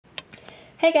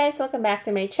Hey guys, welcome back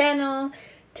to my channel.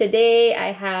 Today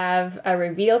I have a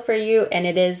reveal for you, and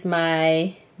it is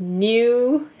my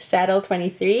new Saddle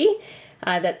 23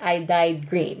 that I dyed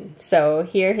green. So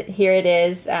here it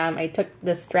is. I took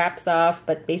the straps off,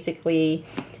 but basically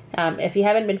if you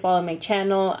haven't been following my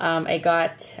channel, I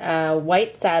got a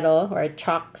white saddle, or a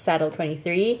chalk Saddle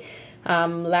 23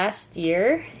 last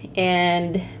year,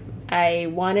 and I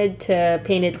wanted to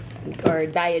paint it or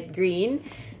dye it green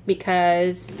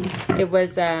because it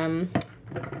was there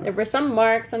were some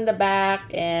marks on the back,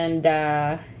 and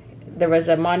there was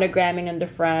a monogramming on the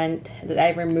front that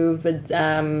I removed with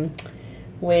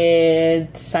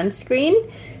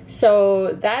sunscreen.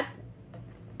 So that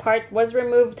part was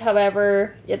removed.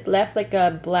 However, it left like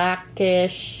a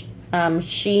blackish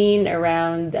sheen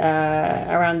around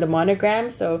the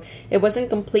monogram, so it wasn't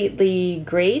completely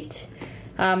great.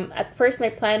 At first, my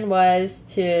plan was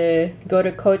to go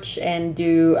to Coach and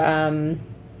do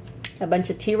a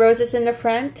bunch of tea roses in the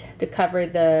front to cover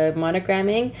the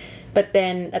monogramming, but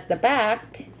then at the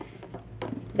back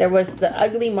there was the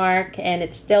ugly mark, and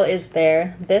it still is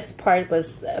there. This part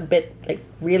was a bit like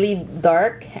really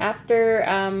dark after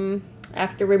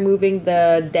removing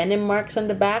the denim marks on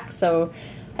the back, so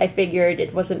I figured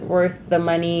it wasn't worth the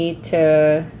money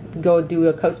to go do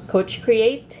a Coach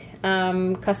Create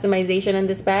customization on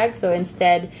this bag. So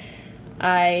instead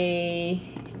I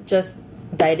just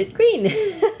dyed it green.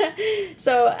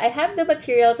 So I have the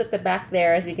materials at the back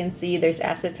there. As you can see, there's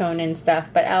acetone and stuff,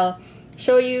 but I'll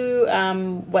show you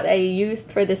what I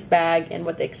used for this bag and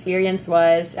what the experience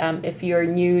was. If you're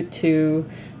new to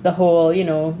the whole,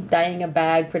 dyeing a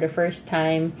bag for the first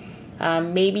time,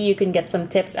 maybe you can get some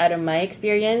tips out of my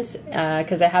experience,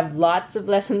 because I have lots of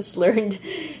lessons learned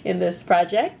in this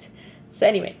project. So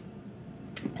anyway,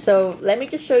 so let me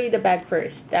just show you the bag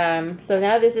first. So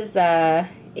now this is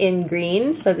in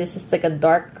green. So this is like a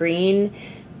dark green,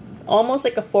 almost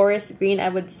like a forest green, I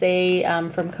would say,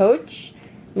 from Coach.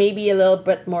 Maybe a little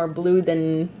bit more blue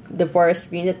than the forest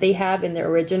green that they have in the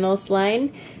originals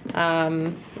line.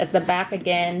 At the back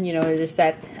again, there's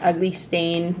that ugly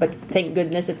stain, but thank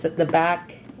goodness it's at the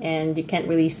back and you can't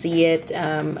really see it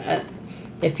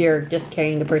if you're just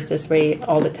carrying the purse this way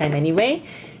all the time anyway.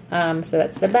 So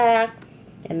that's the back,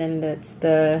 and then that's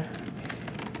the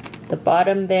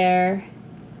bottom there.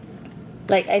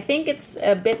 Like, I think it's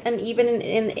a bit uneven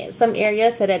in some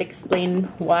areas, but I'll explain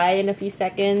why in a few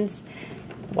seconds,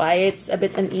 why it's a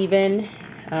bit uneven.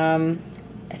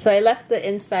 So I left the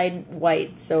inside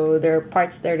white, so there are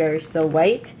parts there that are still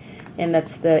white, and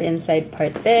that's the inside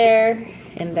part there,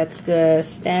 and that's the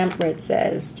stamp where it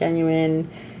says genuine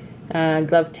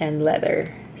glove tan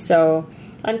leather. So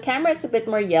on camera it's a bit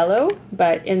more yellow,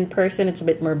 but in person it's a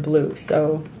bit more blue.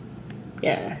 So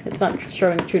yeah, it's not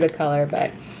showing through the color,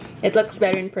 but it looks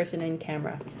better in person than in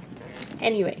camera.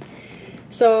 Anyway,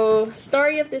 so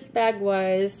story of this bag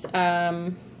was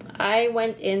I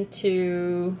went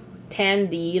into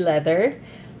Tandy leather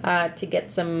to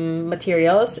get some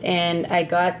materials, and I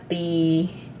got the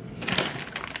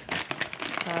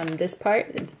this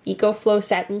part, Flo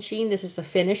Satin Shene. This is a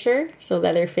finisher, so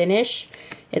leather finish.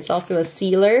 It's also a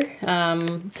sealer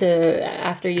to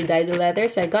after you dye the leather.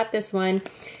 So I got this one,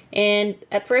 and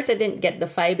at first I didn't get the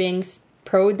Fiebings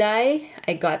Pro Dye.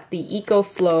 I got the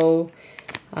Flo,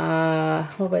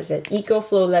 what was it?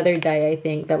 Flo leather dye, I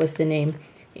think that was the name,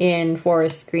 in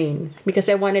forest green, because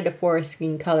I wanted a forest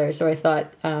green color, so I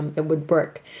thought it would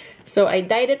work. So I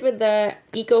dyed it with the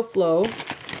Flo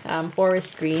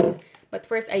forest green, but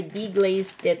first I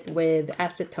deglazed it with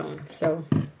acetone. So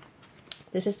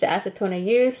this is the acetone I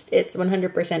used. It's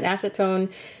 100% acetone.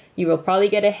 You will probably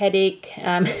get a headache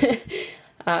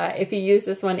if you use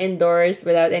this one indoors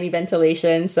without any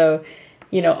ventilation. So,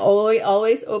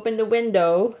 always open the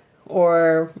window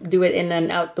or do it in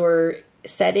an outdoor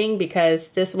setting, because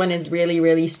this one is really,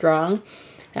 really strong.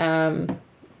 Don't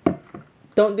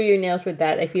do your nails with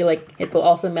that. I feel like it will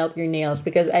also melt your nails,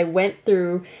 because I went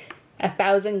through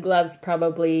 1,000 gloves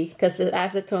probably, because the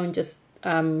acetone just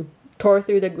tore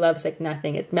through the gloves like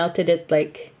nothing. It melted it,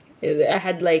 like I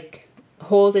had like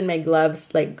holes in my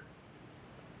gloves like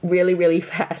really, really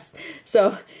fast.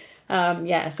 So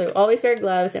yeah, so always wear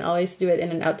gloves and always do it in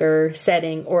an outdoor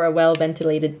setting or a well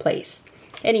ventilated place.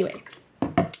 Anyway,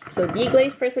 so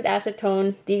deglaze first with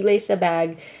acetone, deglaze the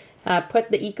bag, put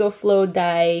the Flo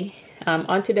dye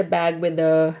onto the bag with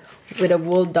a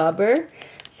wool dauber.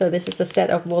 So this is a set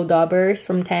of wool daubers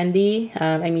from Tandy.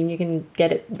 I mean, you can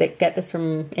get this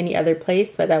from any other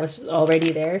place, but that was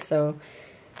already there. So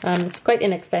it's quite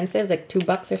inexpensive, like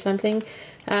 $2 or something.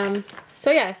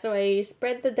 So yeah, so I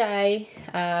spread the dye,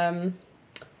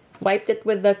 wiped it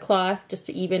with the cloth just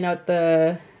to even out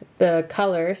the the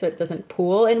color so it doesn't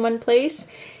pool in one place.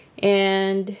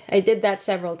 And I did that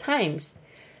several times.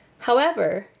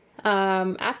 However,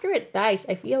 after it dyes,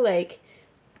 I feel like,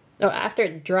 after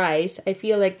it dries, I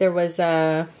feel like there was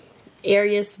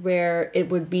areas where it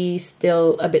would be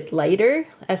still a bit lighter,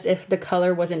 as if the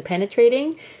color wasn't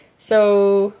penetrating.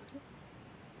 So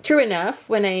true enough,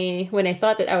 when I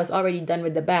thought that I was already done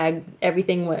with the bag,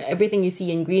 everything you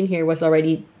see in green here was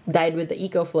already dyed with the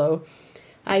EcoFlow.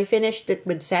 I finished it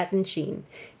with Satin Shene,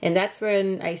 and that's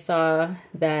when I saw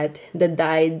that the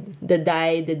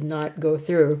dye did not go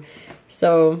through.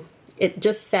 So it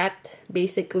just sat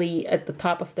basically at the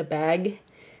top of the bag,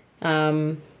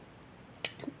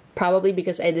 probably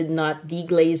because I did not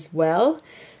deglaze well.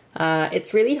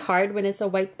 It's really hard when it's a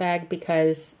white bag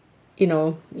because, you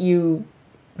know, you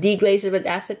deglaze it with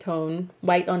acetone,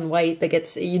 white on white,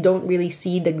 you don't really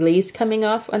see the glaze coming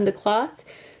off on the cloth.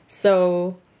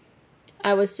 So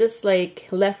I was just like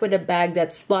left with a bag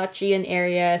that's splotchy in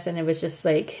areas, and it was just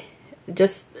like,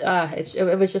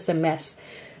 it was just a mess.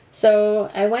 So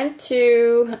I went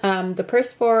to the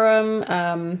Purse Forum,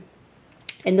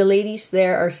 and the ladies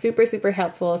there are super, super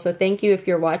helpful. So thank you if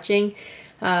you're watching.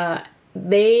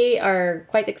 They are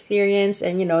quite experienced,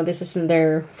 and you know, this isn't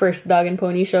their first dog and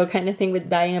pony show kind of thing with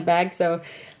dyeing a bag. So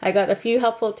I got a few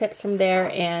helpful tips from there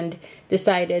and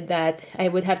decided that I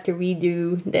would have to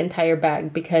redo the entire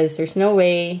bag because there's no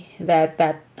way that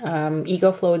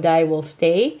EcoFlow dye will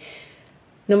stay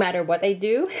no matter what I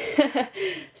do.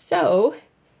 So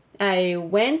I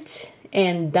went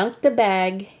and dunked the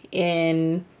bag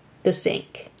in the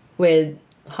sink with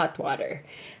hot water.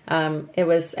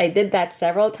 I did that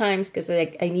several times because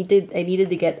I needed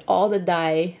to get all the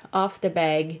dye off the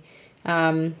bag.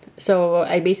 So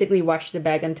I basically washed the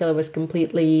bag until it was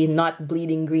completely not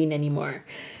bleeding green anymore.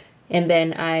 And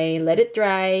then I let it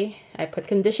dry. I put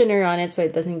conditioner on it so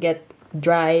it doesn't get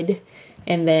dried,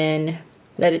 and then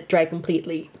let it dry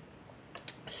completely.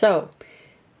 So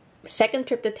second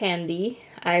trip to Tandy,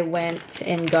 I went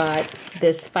and got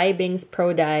this Fiebings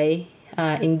Pro Dye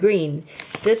in green.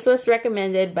 This was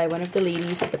recommended by one of the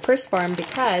ladies at the Purse Farm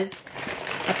because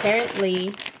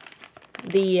apparently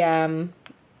the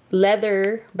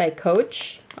leather by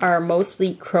Coach are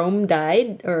mostly chrome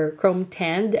dyed, or chrome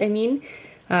tanned, I mean.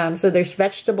 So there's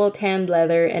vegetable tanned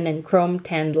leather and then chrome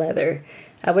tanned leather.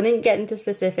 I wouldn't get into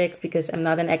specifics because I'm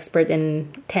not an expert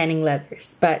in tanning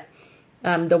leathers, but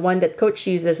the one that Coach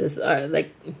uses is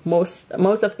like most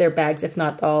of their bags, if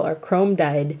not all, are chrome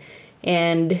dyed.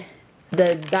 And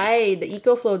the dye, the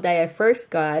EcoFlow dye I first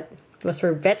got was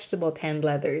for vegetable tanned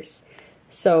leathers.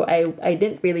 So I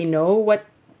didn't really know what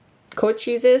Coach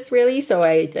uses really, so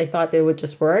I thought it would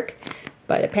just work,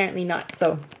 but apparently not.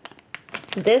 So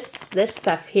this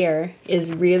stuff here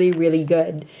is really, really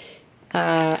good.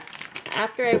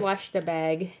 After I washed the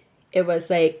bag, it was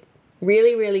like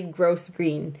really, really gross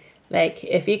green. Like,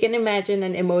 if you can imagine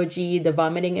an emoji, the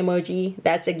vomiting emoji,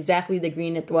 that's exactly the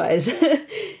green it was.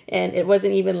 And it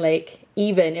wasn't even like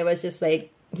even, it was just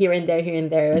like here and there, here and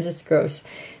there. It was just gross.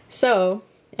 So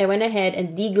I went ahead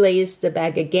and deglazed the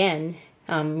bag again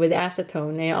with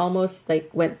acetone. I almost like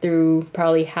went through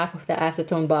probably half of the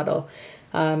acetone bottle.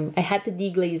 I had to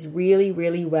deglaze really,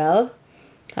 really well.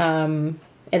 And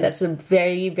that's a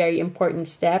very, very important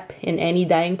step in any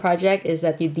dyeing project, is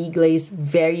that you deglaze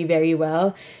very, very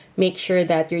well. Make sure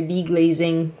that you're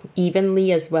deglazing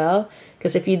evenly as well,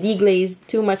 because if you deglaze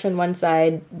too much on one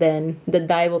side, then the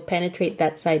dye will penetrate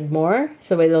that side more,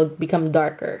 so it'll become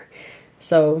darker.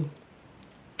 So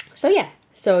yeah,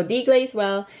 so deglaze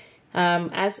well.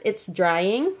 As it's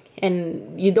drying,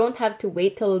 and you don't have to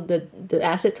wait till the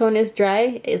acetone is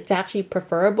dry. It's actually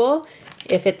preferable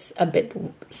if it's a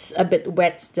bit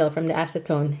wet still from the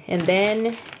acetone. And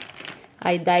then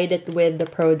I dyed it with the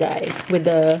Pro Dye, with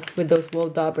those wool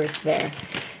daubers there.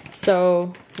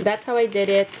 So that's how I did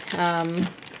it.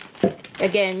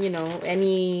 Again, you know,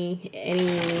 any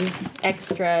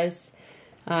extras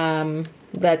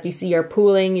that you see are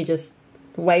pooling, you just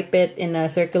wipe it in a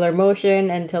circular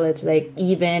motion until it's like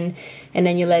even, and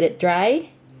then you let it dry,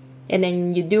 and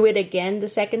then you do it again the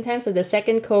second time. So the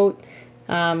second coat,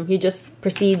 you just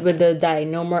proceed with the dye,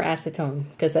 no more acetone,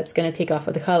 because that's going to take off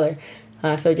of the color.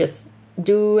 So just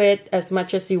do it as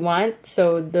much as you want.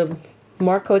 So the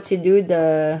more coats you do,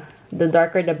 the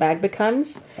darker the bag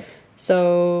becomes.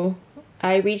 So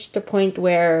I reached a point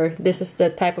where this is the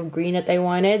type of green that I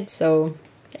wanted, so,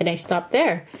 and I stopped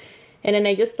there. And then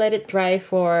I just let it dry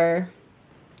for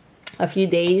a few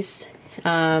days.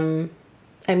 I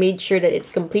made sure that it's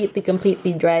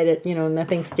completely dry, that, you know,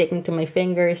 nothing's sticking to my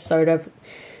fingers, sort of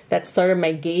that's sort of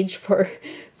my gauge for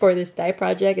this dye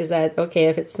project, is that okay,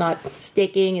 if it's not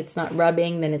sticking, it's not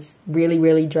rubbing, then it's really,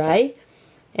 really dry.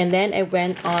 And then I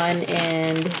went on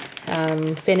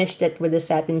and finished it with the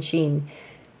satin sheen.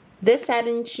 This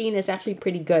satin sheen is actually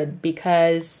pretty good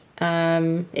because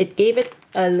it gave it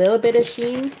a little bit of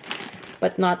sheen,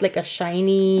 but not like a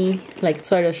shiny, like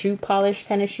sort of shoe polish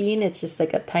kind of sheen. It's just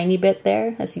like a tiny bit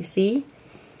there, as you see.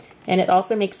 And it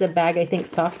also makes the bag, I think,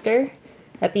 softer.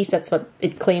 At least that's what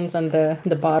it claims on the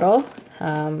bottle.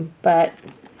 But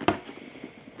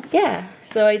yeah,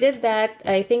 so I did that.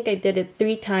 I think I did it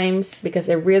 3 times because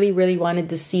I really, really wanted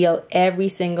to seal every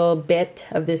single bit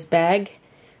of this bag.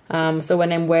 So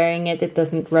when I'm wearing it, it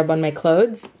doesn't rub on my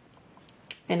clothes.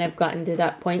 And I've gotten to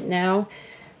that point now.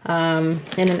 And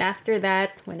then after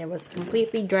that, when it was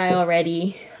completely dry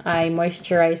already, I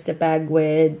moisturized the bag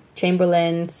with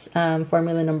Chamberlain's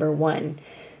Formula number 1.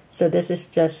 So this is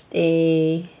just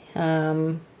a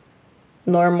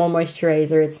normal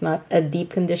moisturizer. It's not a deep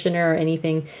conditioner or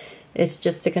anything. It's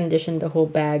just to condition the whole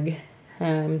bag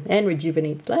and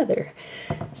rejuvenate leather.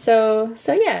 So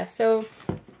yeah, so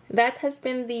that has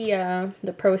been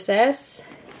the process.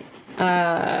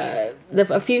 A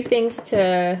few things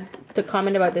to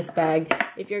comment about this bag.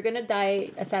 If you're gonna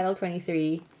dye a saddle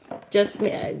 23, just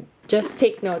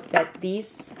take note that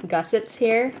these gussets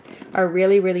here are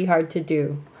really, really hard to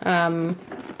do.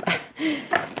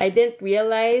 I didn't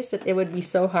realize that it would be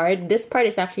so hard. This part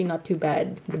is actually not too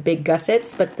bad, the big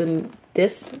gussets, but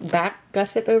this back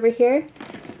gusset over here,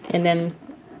 and then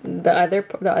the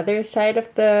other side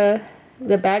of the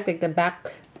bag, like the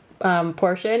back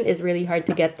portion, is really hard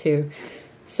to get to.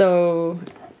 So,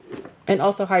 and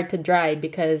also hard to dry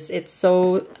because it's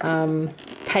so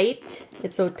tight.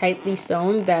 It's so tightly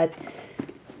sewn that,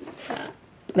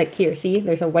 like here, see,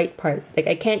 there's a white part. Like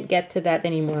I can't get to that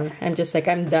anymore. I'm just like,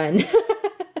 I'm done.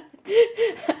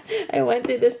 I went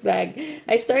through this bag.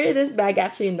 I started this bag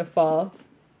actually in the fall,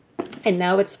 and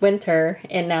now it's winter,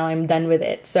 and now I'm done with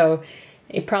it. So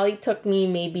it probably took me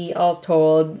maybe all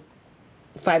told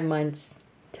 5 months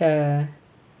to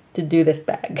do this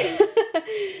bag.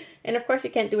 And of course you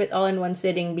can't do it all in one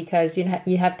sitting because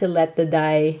you have to let the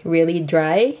dye really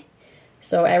dry.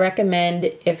 So I recommend,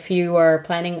 if you are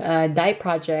planning a dye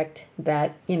project,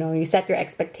 that you set your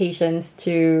expectations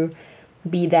to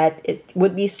be that it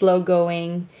would be slow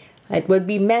going, it would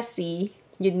be messy,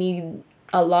 you'd need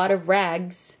a lot of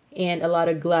rags and a lot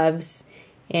of gloves,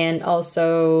 and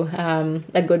also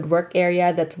a good work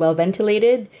area that's well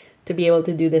ventilated to be able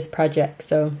to do this project.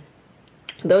 So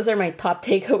those are my top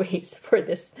takeaways for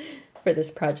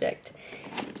this project.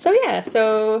 So yeah,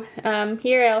 so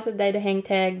here I also dyed a hang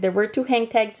tag. There were 2 hang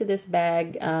tags to this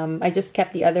bag. I just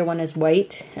kept the other one as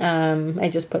white. I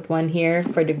just put one here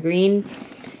for the green,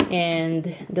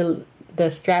 and the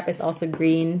strap is also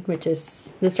green,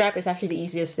 the strap is actually the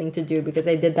easiest thing to do because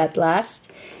I did that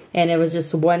last, and it was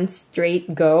just one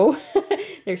straight go.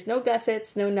 There's no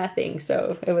gussets, no nothing,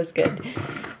 so it was good.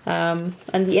 On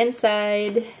the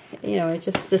inside, it's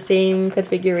just the same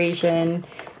configuration.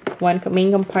 One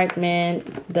main compartment,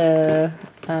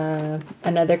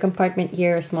 another compartment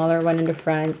here, a smaller one in the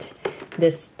front,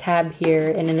 this tab here,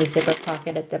 and then a zipper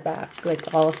pocket at the back,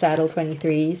 like all saddle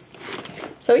 23s.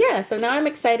 So yeah, so now I'm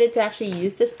excited to actually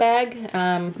use this bag.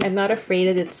 I'm not afraid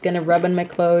that it's gonna rub on my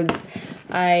clothes.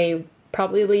 I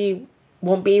probably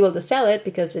won't be able to sell it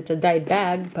because it's a dyed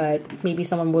bag, but maybe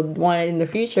someone would want it in the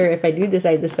future if I do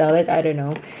decide to sell it. I don't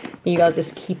know. Maybe I'll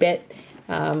just keep it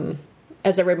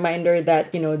as a reminder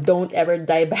that, don't ever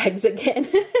dye bags again.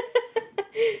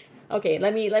 Okay,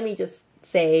 let me just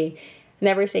say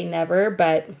never,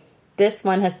 but this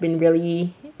one has been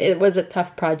it was a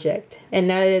tough project. And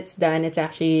now that it's done, it's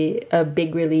actually a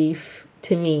big relief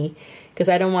to me because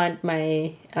I don't want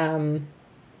my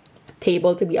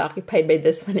table to be occupied by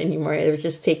this one anymore. It was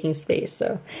just taking space,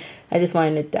 so I just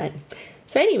wanted it done.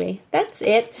 So anyway, that's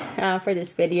it for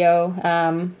this video.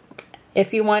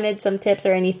 If you wanted some tips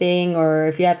or anything, or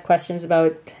if you have questions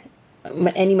about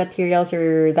any materials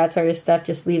or that sort of stuff,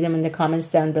 just leave them in the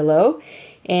comments down below.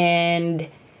 And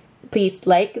please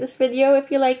like this video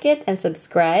if you like it, and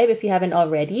subscribe if you haven't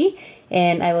already.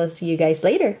 And I will see you guys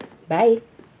later. Bye!